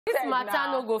This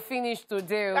matter no go finish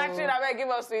today. Give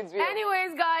us sweet view.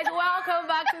 Anyways, guys, welcome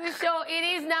back to the show. It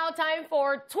is now time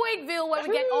for Tweetville, where we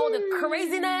get all the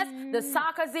craziness, the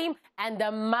sarcasm, and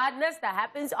the madness that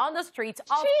happens on the streets of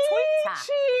Twitter,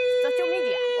 social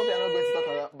media. Hope they are not going to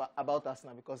talk about us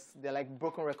now because they're like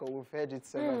broken record. We've heard it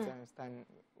several times, over and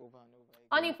over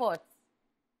again. Honeypot,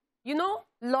 you know,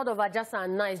 Lord of Ajasa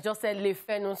and Nice just said Le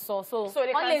Feno so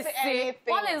they can't say anything.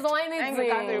 What is anything?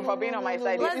 Thank you for being on my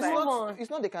side. It's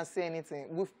not they can say anything.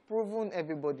 We've proven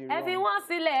everybody wrong. Everyone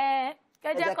sile.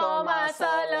 No,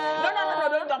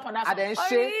 don't dump on us. And then they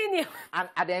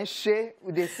say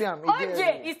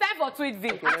OJ, it's time for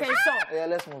Tweetville. Okay, Attention. Yeah,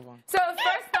 let's move on. So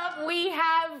first up, we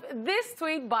have this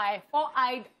tweet by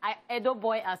four-eyed Edo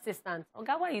boy assistant.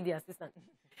 Okay, why are you the assistant?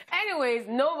 Anyways,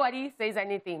 nobody says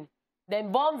anything.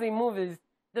 Then bombs in movies.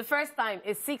 The first time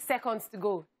is 6 seconds to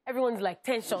go. Everyone's like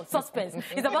tension, suspense.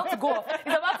 It's about to go off. It's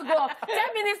about to go off.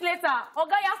 10 minutes later,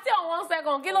 okay, you're still on 1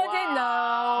 second. Kilo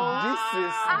now.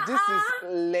 This is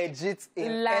legit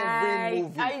in every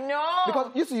movie. I know.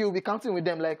 Because you'll be counting with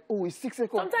them like, oh, it's 6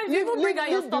 seconds. Sometimes you bring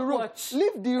out your stopwatch.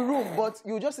 Leave the room, but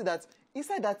you just see that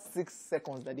inside that 6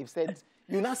 seconds that they've said,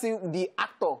 you now see the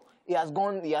actor. He has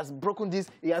gone, he has broken this,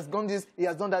 he has gone this, he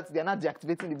has done that. They're not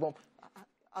deactivating the bomb.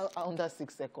 Under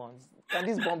 6 seconds. Can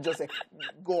this bomb just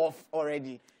go off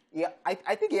already? Yeah, I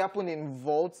think it happened in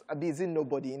Vault, Is It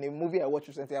Nobody. In a movie I watched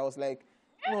recently, I was like,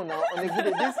 no, now on a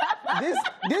video,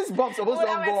 this bomb's supposed to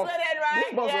go off. Right?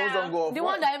 This bomb's supposed to go off. The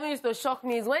one that even used to shock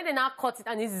me is when they now cut it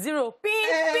and it's 0. Beep,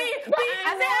 beep, beep.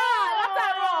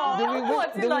 I said,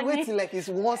 what's They will wait till like it's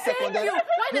 1 second.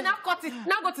 When they now cut it,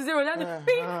 now go to 0, then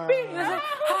beep, beep. All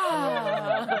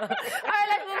right,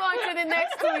 let's move on to the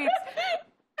next tweet.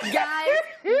 Guys,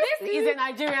 this is a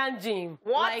Nigerian gym.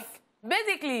 What? Like,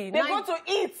 basically, they go to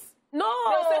eat. No,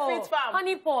 Fit farm.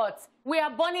 Honeypot. We are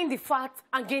burning the fat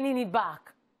and gaining it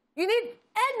back. You need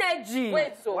energy.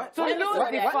 Wait, so to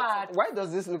lose the fat. Why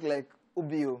does this look like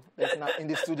Ubio that's not in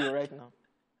the studio right now?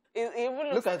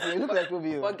 Look at it. It looks like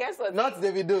Ubio. But guess what? Not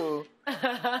Davido.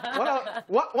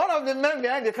 one of the men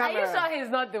behind the camera. Are you sure he's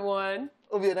not the one?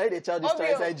 Ubio, now they charge this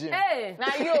inside gym. Hey.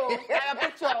 Now you, a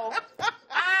picture.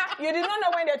 You did not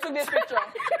know when they took this picture.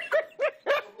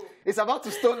 It's about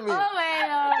to stone me. Oh,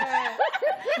 man.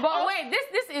 But wait,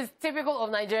 this is typical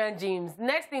of Nigerian gyms.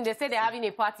 Next thing, they say they're having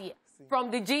a party. From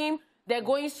the gym, they're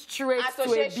going straight to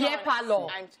a beer parlor.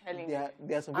 I'm telling you.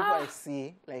 There are some people I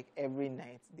see, like, every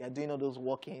night. They are doing all those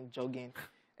walking, jogging.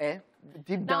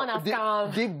 Deep down,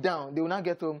 they will not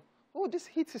get home. Oh, this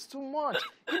heat is too much.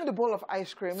 Give me the bowl of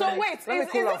ice cream. So wait, is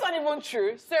this not even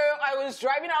true? So I was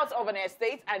driving out of an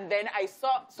estate, and then I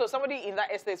saw, so somebody in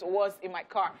that estate was in my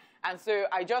car. And so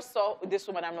I just saw this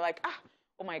woman. I'm like,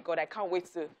 oh my God, I can't wait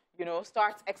to,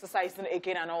 start exercising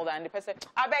again and all that. And the person,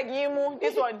 I beg you,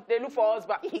 this one, they look for us,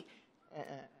 but...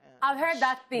 I've heard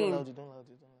that thing. Don't loud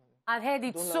it. I've heard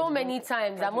it so many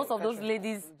times that most of those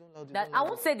ladies, I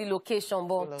won't say the location,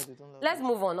 but let's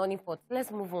move on, Honeypot.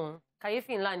 Let's move on. Kayefi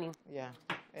in learning. Yeah.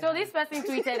 So this person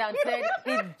tweeted and said,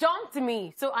 he dumped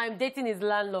me, so I'm dating his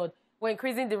landlord. We're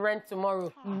increasing the rent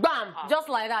tomorrow. Bam! Just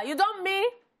like that. You dumped me?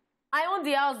 I own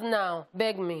the house now.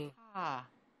 Beg me.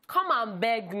 Come and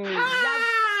beg me. You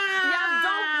have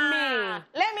dumped me.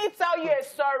 Let me tell you a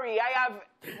story. I have...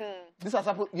 This has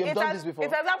happened. You've done this before.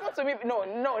 It has happened to me. No.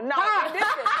 Now,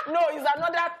 it's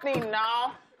another thing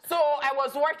now. So I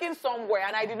was working somewhere,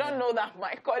 and I did not know that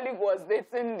my colleague was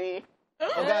dating the...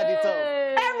 Every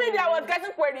day I was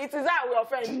getting queries. It is that we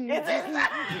offend. I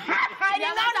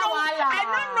don't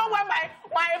know where my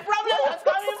problem was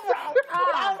coming from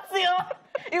until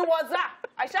it was that.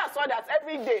 I just saw that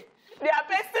every day. They are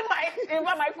pasting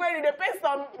my query. They paste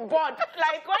on board.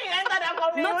 Like when you enter that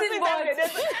company,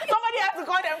 somebody has to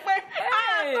call them.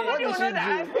 Somebody will know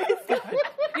that.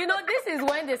 This is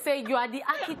when they say you are the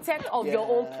architect of your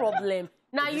own problem.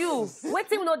 Now wait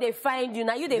till they find you.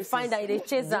 Now they find that they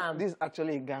chase them. This is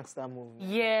actually a gangster movie.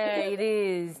 Yeah, it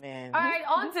is. Man. All right,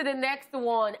 on to the next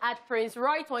one. At Prince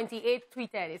Roy 28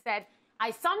 tweeted, he said,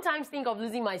 I sometimes think of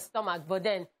losing my stomach, but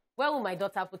then where will my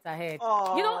daughter put her head?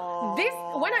 Aww.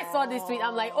 When I saw this tweet,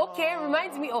 I'm like, okay,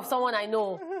 reminds me of someone I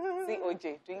know. See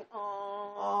OJ doing,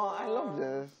 oh, I love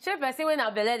this. She person when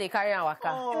a belly they carry a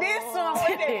waka. This one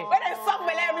when they suck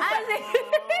belly every time.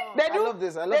 I love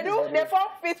this. They form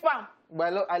fit farm.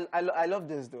 But I love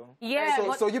this though.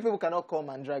 Yeah. So you people cannot come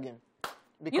and drag him.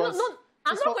 Because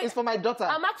it's for my daughter.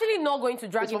 I'm actually not going to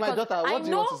drag him. It's for my daughter. What do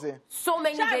you want to say? So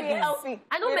many babies.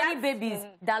 I know many babies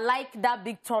that like that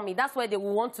big tummy. That's why they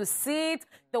want to sit,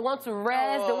 they want to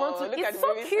rest, they want to... It's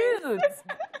so cute.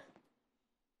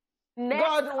 Next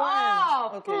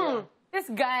up. Okay, This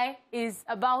guy is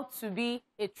about to be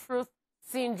a truth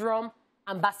syndrome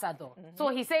ambassador. So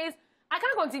he says, I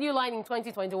can't continue lying in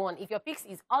 2021. If your pics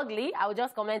is ugly, I will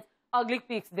just comment ugly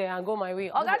pics there and go my way.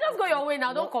 Okay, just go your way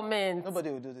now. Don't comment. Nobody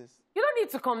will do this. You don't need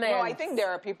to comment. No, I think there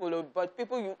are people, but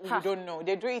people you don't know.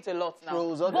 They do it a lot now.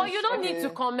 Trolls, But you don't need to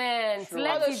comment. Trolls.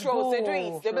 Let All the it trolls, go. they do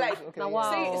it. They'll be like, Okay, Now, yeah.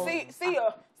 wow. see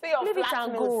your Leave it flat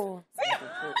and nose. go.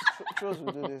 Trolls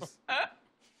will do this.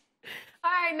 All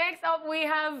right, next up, we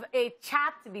have a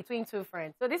chat between two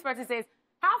friends. So this person says,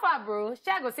 how far, bro?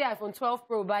 Shall I go say iPhone 12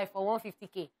 Pro buy for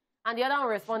 150K? And the other one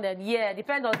responded, yeah,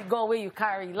 depends on the gun where you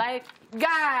carry. Like,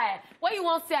 guy, what you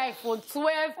want to say iPhone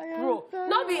 12 Pro?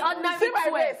 Not be ordinary 12. See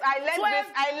my face. I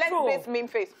let this meme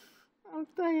face. I'm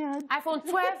tired. iPhone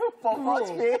 12 For Pro. what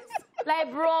face?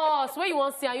 Like, bros, what you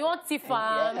want to say? You want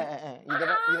Tiffan?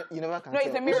 You never can No, it's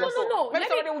tell. a miracle. No. Maybe Let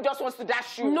me- somebody who just wants to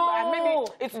dash you. No. But maybe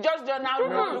it's just now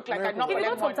look like I not If you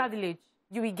go collect to money. Hunter Village,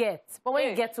 you will get. But when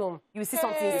you get home, you will see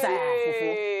something inside.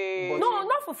 Hey. No,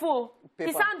 not Fufu.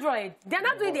 It's Paper. Android. They're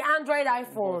not doing the Android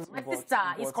iPhone. My sister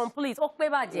is complete. Oh,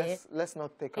 Let's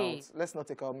not take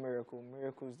out miracle.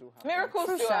 Miracles do happen. Miracles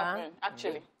True, still sha. happen,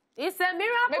 actually. It's a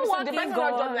miracle Maybe so working depends on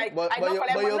God. just like But I don't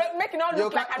collect money. Make it not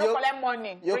look like I don't collect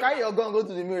money. You carry your gun, go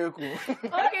to the miracle.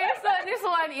 Okay, so this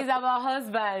one is about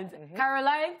husbands.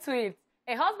 Caroline tweets,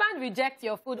 a husband rejects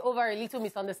your food over a little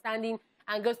misunderstanding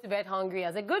and goes to bed hungry.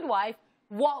 As a good wife,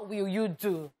 what will you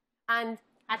do? And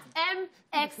at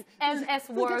MXMS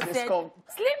World said,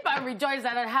 sleep and rejoice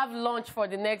that I have lunch for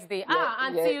the next day.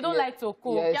 Auntie, you don't like to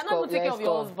cook. Yeah, You're not going to take care of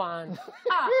your husband.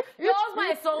 Your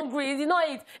husband is hungry. You know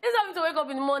it. Instead of you to wake up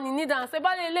in the morning, need and say,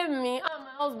 Bale, leave me. I'm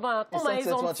my husband. Come and eat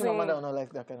something. Chimamanda will not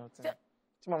like that kind of thing.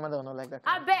 Chimamanda will not like that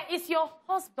kind I of thing. bet it's your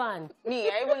husband. Me,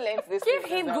 I even learned this. Give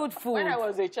thing him that good food. When I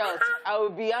was a child, I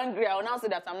would be angry. I would now say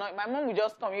that I'm not. My mom would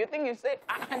just come. You think you say,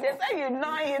 they say you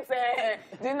know it.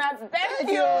 Dinner, thank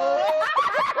you.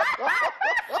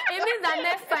 It means that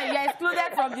next time you're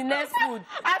excluded from the next food.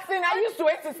 I think I used to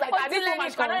wait. It's like, this woman,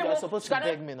 she cannot You're even, supposed to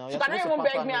beg me now. she You're cannot supposed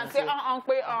even to beg me and say,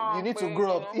 you need to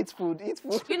grow up, eat food.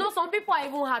 You know, some people are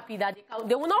even happy that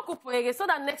they will not cook for you, so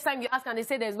that next time you ask and they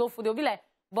say there's no food, they'll be like,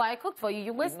 but I cooked for you.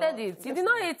 You wasted it. You did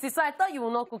not eat it, so I thought you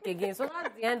will not cook again. So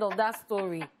that's the end of that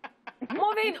story.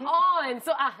 Moving on.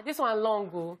 So, this one long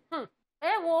ago.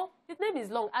 His name is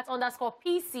long. At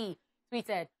 _PC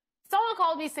tweeted, someone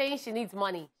called me saying she needs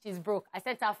money. She's broke. I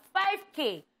sent her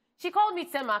 5K. She called me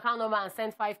to send my account number and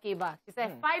sent 5K back. She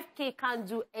said 5K can't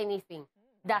do anything.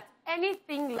 That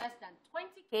anything less than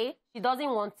 20K, she doesn't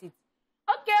want it.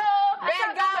 Okay,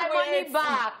 I got my money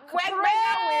back.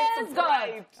 Praise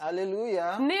God.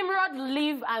 Hallelujah. Nimrod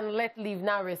live and let live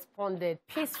now responded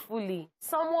peacefully.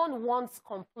 Someone once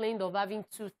complained of having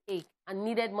toothache and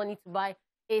needed money to buy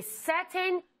a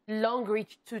certain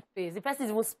long-reach toothpaste. The person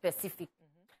is even specific.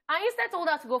 I instead told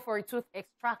her to go for a tooth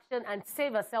extraction and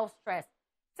save herself stress.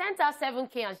 Sent her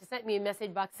 7K and she sent me a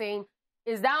message back saying,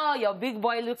 is that all your big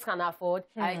boy looks can afford?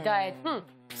 I died.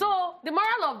 So the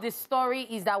moral of the story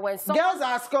is that when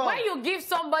you give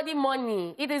somebody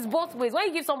money, it is both ways. When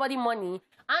you give somebody money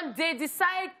and they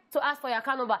decide to ask for your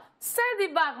account number, send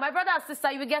it back. My brother and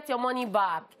sister, you will get your money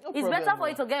back. It's better for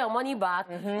you to get your money back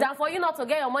than for you not to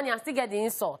get your money and still get the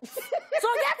insult. So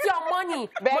get your money.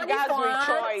 Beggars with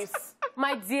choice.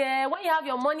 My dear, when you have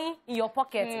your money in your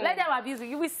pocket, let them abuse you.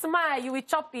 You will smile, you will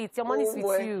chop it. Your money is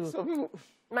with you.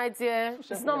 My dear,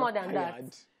 it's no more than that.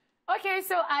 Okay,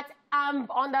 so at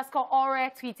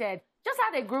 _Ore tweeted, just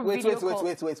had a group video call.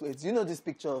 Wait. Do you know this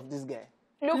picture of this guy?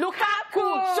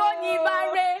 Lukaku, Johnny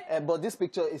Barre. But this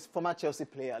picture is former Chelsea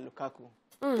player, Lukaku,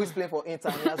 who is playing for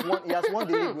Inter. He has won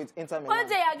the league with Inter Milan. OJ,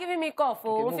 you're giving me cough.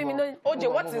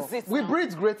 OJ, what is this? We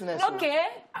breed greatness. Okay.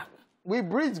 We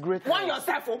breed greatness. One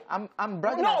yourself. I'm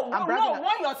bragging. No,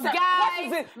 one yourself. Guys, what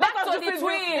is it? back to the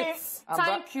tweets.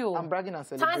 Thank you. I'm bragging and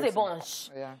celebrating. Times a bunch.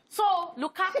 Yeah. So,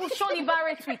 Lukaku Shoni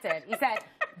Barre tweeted, he said,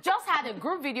 just had a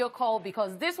group video call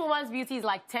because this woman's beauty is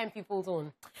like 10 people's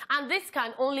own. And this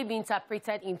can only be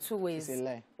interpreted in two ways. It's a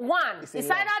lie. One, It's a it's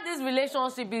lie. either this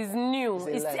relationship is new,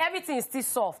 everything is still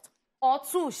soft. Or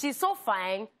two, she's so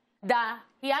fine that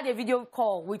he had a video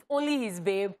call with only his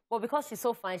babe, but because she's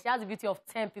so fine, she has the beauty of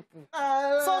 10 people.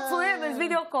 So to him, it's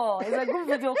video call. It's a good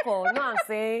video call. You know what I'm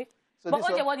saying? So but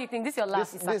OJ, what do you think? This is your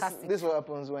laugh. It's sarcastic. This is what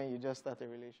happens when you just start a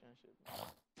relationship.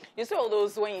 You see all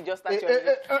those when you just start your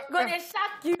relationship? Go, they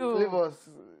shock you. Leave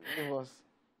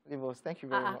us. Thank you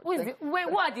very much. Wait,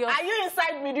 what are the... Are you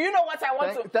inside me? Do you know what I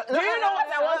want to... Do you know what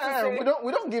I want to say?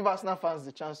 We don't give Arsenal fans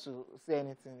the chance to say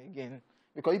anything again.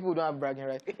 because people don't have bragging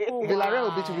rights. Villarreal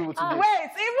will beat you people today.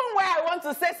 Wait, even where I want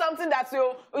to say something that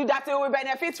you will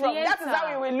benefit from, Yes, that is how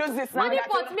we will lose this now. Money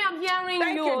pot, me, I'm hearing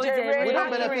Thank you, you, Jerry. We OJ.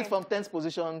 don't benefit from 10th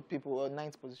position people or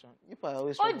 9th position. You are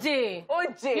always OJ.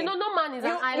 OJ. You know, no man is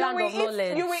an island of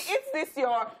knowledge. You will eat this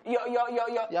your.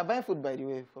 You're buying food, by the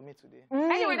way, for me today.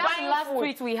 Anyway, that's the last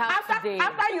tweet we have today.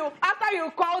 After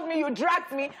you called me, you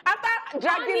dragged me. After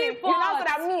dragging me, you now said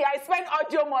that me, I spend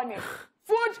audio money.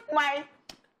 Food, my...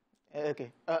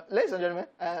 Okay. Ladies and gentlemen,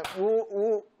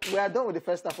 we are done with the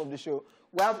first half of the show.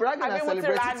 We are bragging and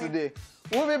celebrating today.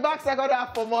 We'll be back second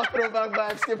half for more throwback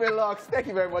vibes, skipping locks. Thank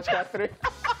you very much, Catherine.